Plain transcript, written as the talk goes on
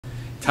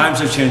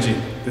Times are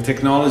changing. The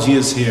technology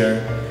is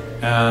here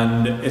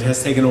and it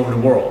has taken over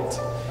the world.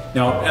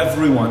 Now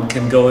everyone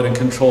can go in and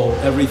control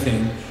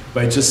everything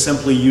by just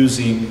simply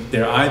using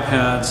their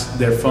iPads,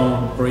 their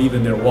phone, or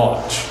even their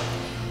watch.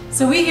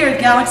 So we here at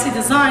Galaxy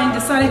Design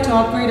decided to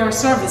upgrade our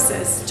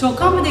services to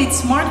accommodate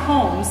smart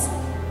homes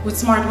with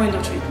smart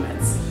window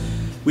treatments.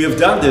 We have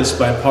done this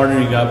by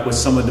partnering up with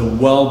some of the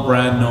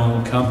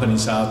well-brand-known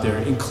companies out there,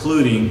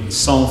 including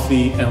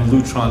Somfy and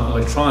Lutron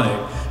Electronic,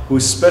 who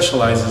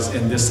specializes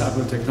in this type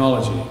of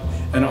technology.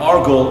 And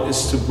our goal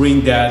is to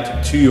bring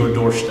that to your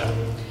doorstep.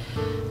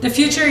 The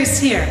future is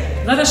here.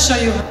 Let us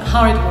show you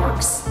how it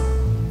works.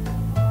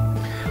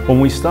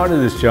 When we started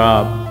this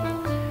job,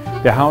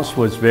 the house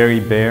was very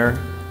bare,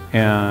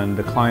 and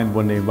the client,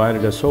 when they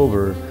invited us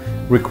over,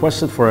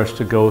 requested for us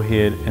to go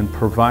ahead and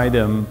provide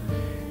them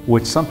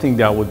with something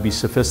that would be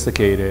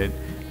sophisticated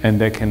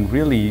and that can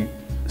really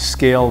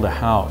scale the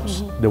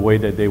house the way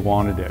that they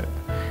wanted it.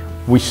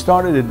 We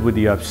started it with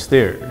the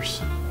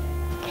upstairs.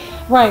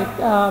 Right,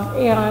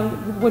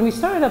 and when we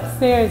started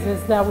upstairs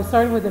is that we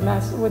started with the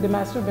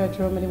master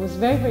bedroom, and it was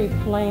very, very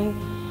plain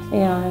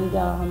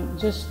and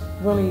just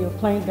really a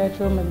plain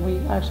bedroom, and we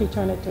actually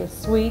turned it to a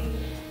suite.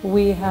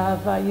 We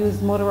have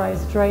used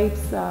motorized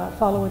drapes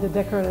followed with the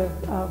decorative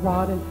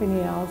rod and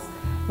finials,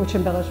 which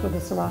embellished with the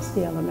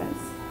Swarovski elements.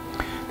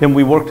 Then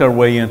we worked our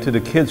way into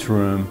the kids'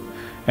 room,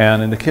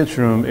 and in the kids'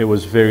 room it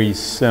was very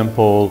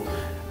simple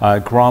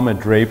grommet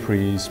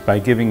draperies by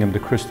giving them the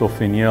crystal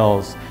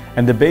finials.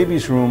 And the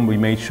baby's room, we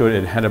made sure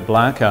it had a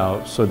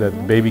blackout so that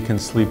the baby can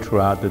sleep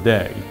throughout the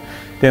day.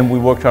 Then we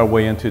worked our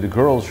way into the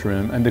girls'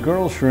 room, and the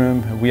girls'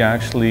 room we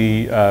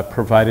actually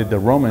provided the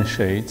Roman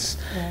shades.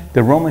 Yeah.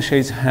 The Roman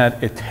shades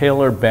had a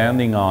tailor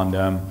banding on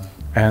them,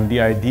 and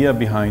the idea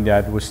behind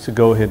that was to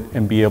go ahead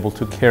and be able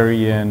to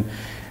carry in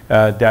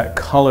that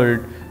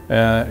colored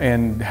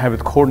and have it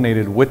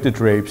coordinated with the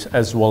drapes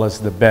as well as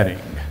the bedding.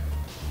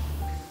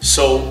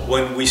 So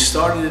when we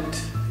started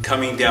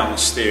coming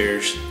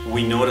downstairs,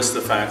 we noticed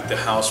the fact the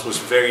house was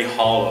very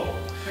hollow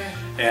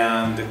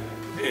and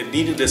it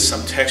needed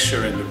some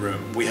texture in the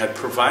room. We had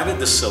provided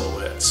the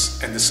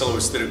silhouettes, and the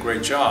silhouettes did a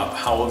great job.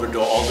 However,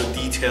 though, all the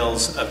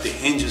details of the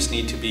hinges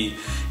need to be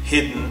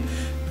hidden,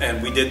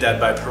 and we did that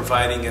by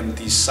providing them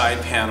these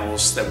side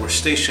panels that were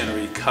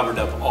stationary, covered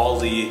up all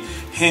the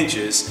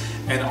hinges.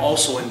 And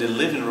also in the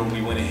living room,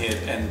 we went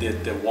ahead and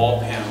did the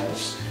wall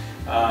panels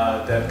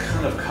that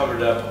kind of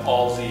covered up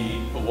all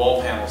the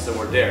wall panels that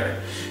were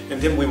there.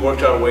 And then we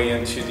worked our way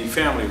into the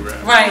family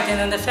room. Right, and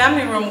in the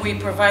family room we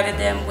provided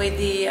them with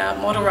the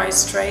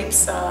motorized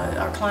drapes.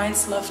 Our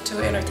clients love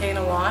to entertain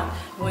a lot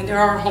when they're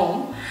at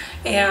home.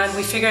 And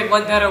we figured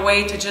what better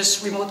way to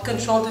just remote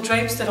control the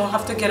drapes. They don't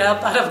have to get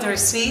up out of their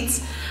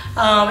seats.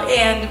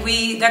 And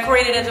we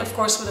decorated it, of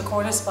course, with a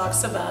cornice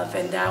box above.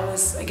 And that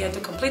was, again, to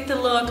complete the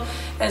look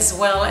as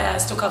well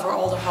as to cover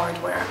all the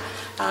hardware.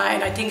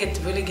 And I think it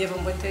really gave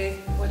them what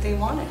they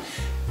wanted.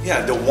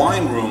 Yeah, the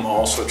wine room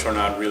also turned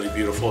out really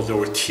beautiful. There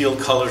were teal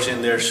colors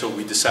in there, so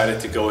we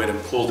decided to go ahead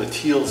and pull the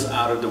teals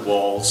out of the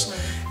walls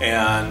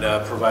and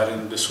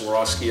provided the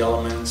Swarovski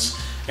elements,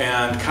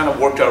 and kind of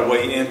worked our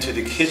way into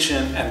the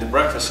kitchen and the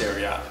breakfast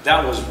area.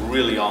 That was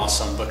really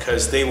awesome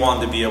because they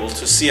wanted to be able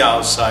to see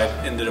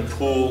outside into the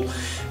pool,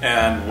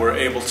 and were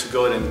able to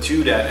go ahead and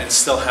do that and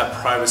still have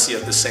privacy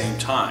at the same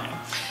time.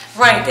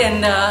 Right,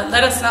 and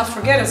let us not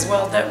forget as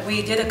well that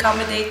we did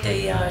accommodate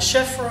the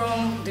chef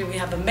room, we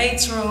have a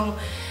maid's room,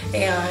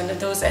 and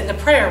the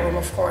prayer room,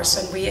 of course.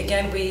 And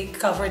we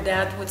covered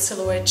that with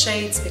silhouette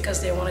shades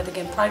because they wanted,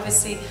 again,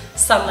 privacy,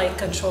 sunlight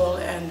control,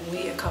 and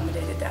we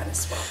accommodated that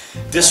as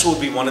well. This will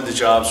be one of the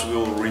jobs we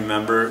will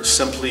remember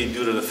simply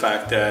due to the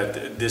fact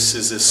that this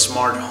is a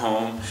smart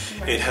home.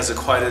 Right. It has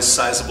quite a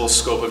sizable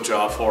scope of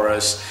job for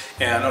us,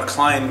 and our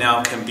client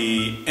now can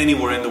be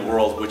anywhere in the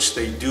world, which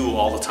they do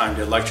all the time.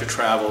 They like to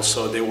travel,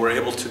 so they were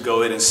able to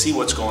go ahead and see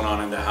what's going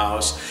on in the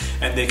house,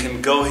 and they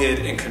can go ahead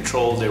and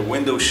control their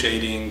window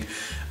shading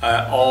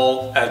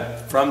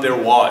from their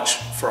watch,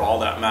 for all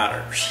that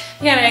matters.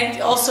 Yeah, and I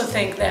also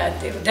think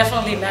that it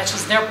definitely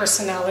matches their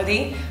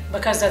personality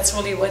because that's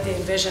really what they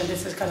envisioned.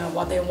 This is kind of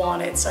what they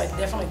wanted. So I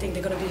definitely think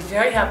they're going to be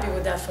very happy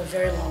with that for a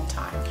very long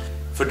time.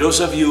 For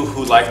those of you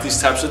who like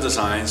these types of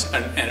designs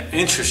and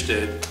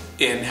interested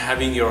in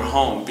having your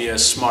home be a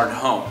smart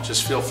home,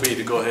 just feel free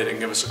to go ahead and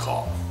give us a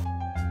call.